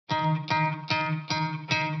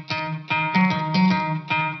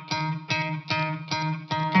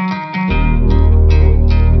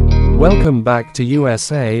Welcome back to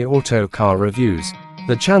USA Auto Car Reviews,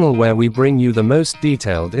 the channel where we bring you the most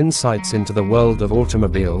detailed insights into the world of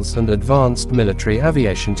automobiles and advanced military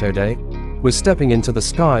aviation. Today, we're stepping into the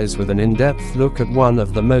skies with an in-depth look at one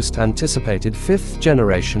of the most anticipated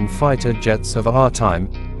fifth-generation fighter jets of our time,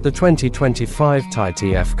 the 2025 TAI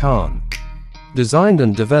TF Kaan. Designed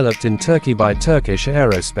and developed in Turkey by Turkish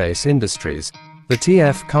Aerospace Industries, the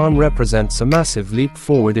TF Kaan represents a massive leap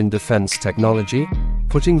forward in defense technology,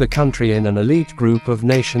 putting the country in an elite group of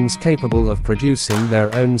nations capable of producing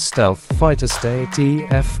their own stealth fighters. TAI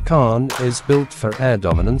TF Kaan is built for air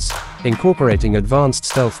dominance, incorporating advanced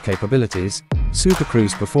stealth capabilities,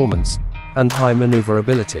 supercruise performance, and high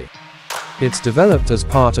maneuverability. It's developed as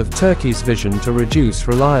part of Turkey's vision to reduce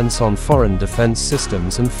reliance on foreign defense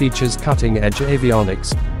systems and features cutting-edge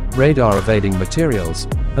avionics, radar-evading materials,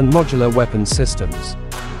 and modular weapon systems.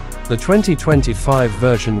 The 2025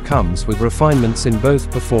 version comes with refinements in both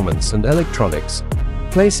performance and electronics,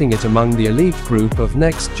 placing it among the elite group of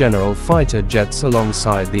next-generation fighter jets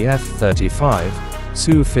alongside the F-35,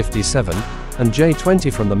 Su-57, and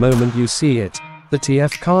J-20. From the moment you see it, the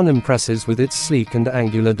TF Kaan impresses with its sleek and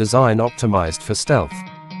angular design optimized for stealth.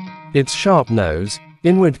 Its sharp nose,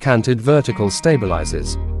 inward-canted vertical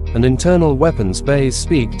stabilizers, and internal weapons bays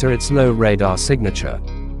speak to its low radar signature.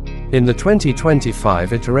 In the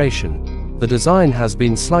 2025 iteration, the design has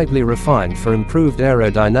been slightly refined for improved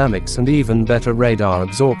aerodynamics and even better radar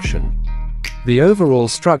absorption. The overall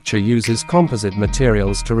structure uses composite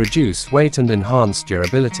materials to reduce weight and enhance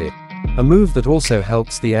durability, a move that also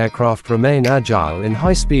helps the aircraft remain agile in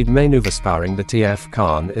high-speed maneuvers. Powering the TF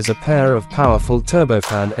Kaan is a pair of powerful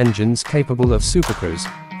turbofan engines capable of supercruise,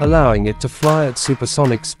 allowing it to fly at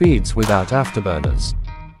supersonic speeds without afterburners.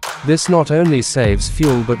 This not only saves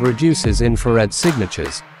fuel but reduces infrared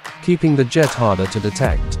signatures, keeping the jet harder to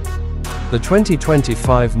detect. The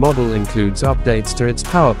 2025 model includes updates to its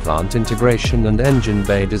powerplant integration and engine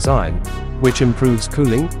bay design, which improves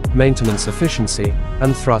cooling, maintenance efficiency,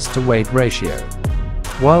 and thrust-to-weight ratio.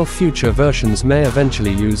 While future versions may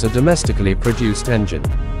eventually use a domestically produced engine,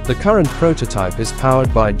 the current prototype is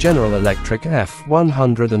powered by General Electric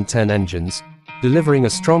F-110 engines, delivering a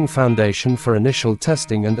strong foundation for initial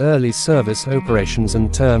testing and early service operations.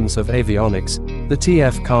 In terms of avionics, the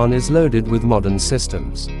TF Kaan is loaded with modern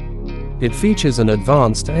systems. It features an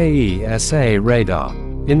advanced AESA radar,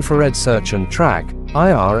 infrared search and track,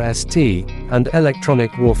 IRST, and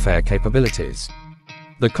electronic warfare capabilities.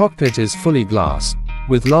 The cockpit is fully glass,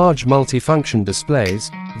 with large multifunction displays,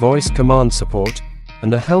 voice command support,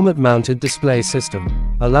 and a helmet-mounted display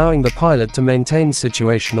system, allowing the pilot to maintain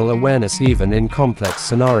situational awareness even in complex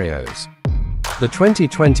scenarios. The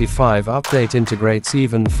 2025 update integrates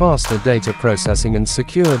even faster data processing and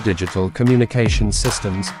secure digital communication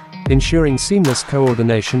systems, ensuring seamless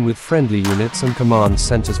coordination with friendly units and command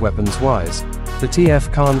centers. Weapons-wise, the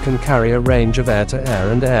TF Kaan can carry a range of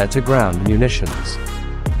air-to-air and air-to-ground munitions.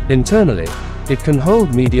 Internally, it can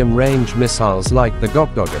hold medium-range missiles like the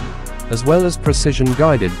Gökdogan, as well as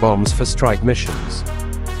precision-guided bombs for strike missions.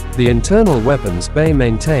 The internal weapons bay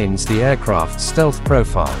maintains the aircraft's stealth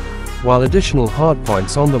profile, while additional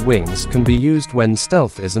hardpoints on the wings can be used when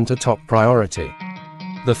stealth isn't a top priority.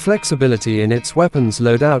 The flexibility in its weapons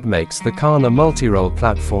loadout makes the Kaan a multi-role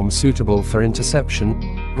platform suitable for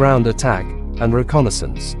interception, ground attack, and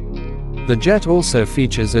reconnaissance. The jet also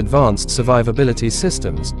features advanced survivability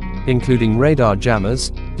systems, including radar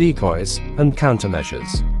jammers, decoys, and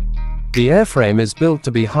countermeasures. The airframe is built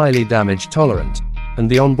to be highly damage-tolerant, and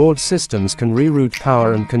the onboard systems can reroute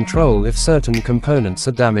power and control if certain components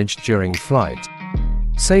are damaged during flight.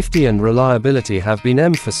 Safety and reliability have been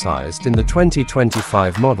emphasized in the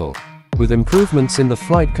 2025 model, with improvements in the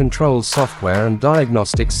flight control software and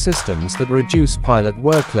diagnostics systems that reduce pilot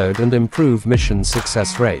workload and improve mission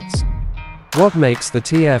success rates. What makes the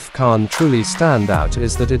TF Kaan truly stand out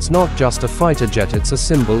is that it's not just a fighter jet, it's a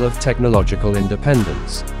symbol of technological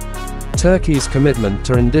independence. Turkey's commitment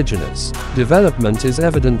to indigenous development is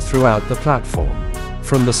evident throughout the platform.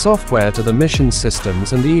 From the software to the mission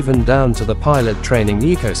systems and even down to the pilot training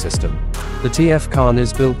ecosystem, the TF Kaan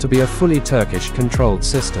is built to be a fully Turkish-controlled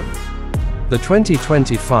system. The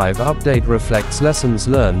 2025 update reflects lessons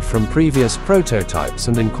learned from previous prototypes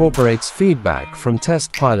and incorporates feedback from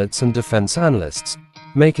test pilots and defense analysts,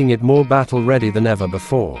 making it more battle-ready than ever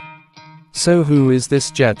before. So who is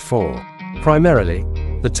this jet for? Primarily,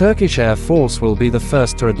 the Turkish Air Force will be the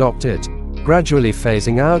first to adopt it, gradually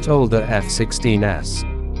phasing out older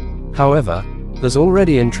F-16s. However, there's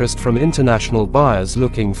already interest from international buyers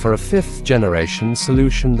looking for a fifth-generation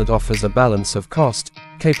solution that offers a balance of cost,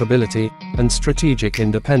 capability, and strategic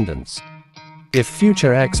independence. If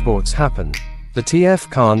future exports happen, the TF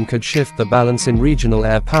Kaan could shift the balance in regional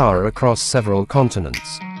air power across several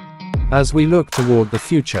continents. As we look toward the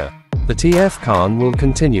future, the TF Kaan will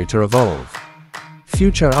continue to evolve.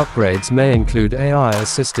 Future upgrades may include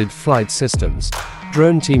AI-assisted flight systems,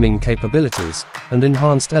 drone teaming capabilities, and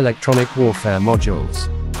enhanced electronic warfare modules.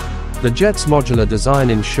 The jet's modular design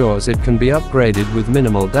ensures it can be upgraded with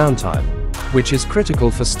minimal downtime, which is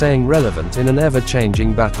critical for staying relevant in an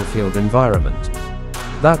ever-changing battlefield environment.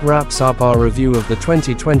 That wraps up our review of the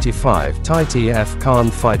 2025 TAI TF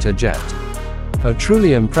Kaan fighter jet. A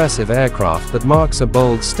truly impressive aircraft that marks a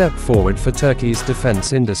bold step forward for Turkey's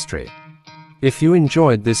defense industry. If you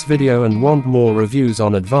enjoyed this video and want more reviews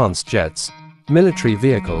on advanced jets, military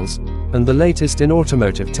vehicles, and the latest in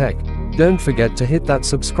automotive tech, don't forget to hit that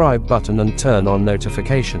subscribe button and turn on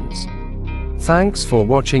notifications. Thanks for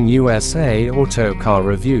watching USA Auto Car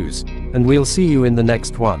Reviews, and we'll see you in the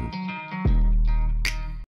next one.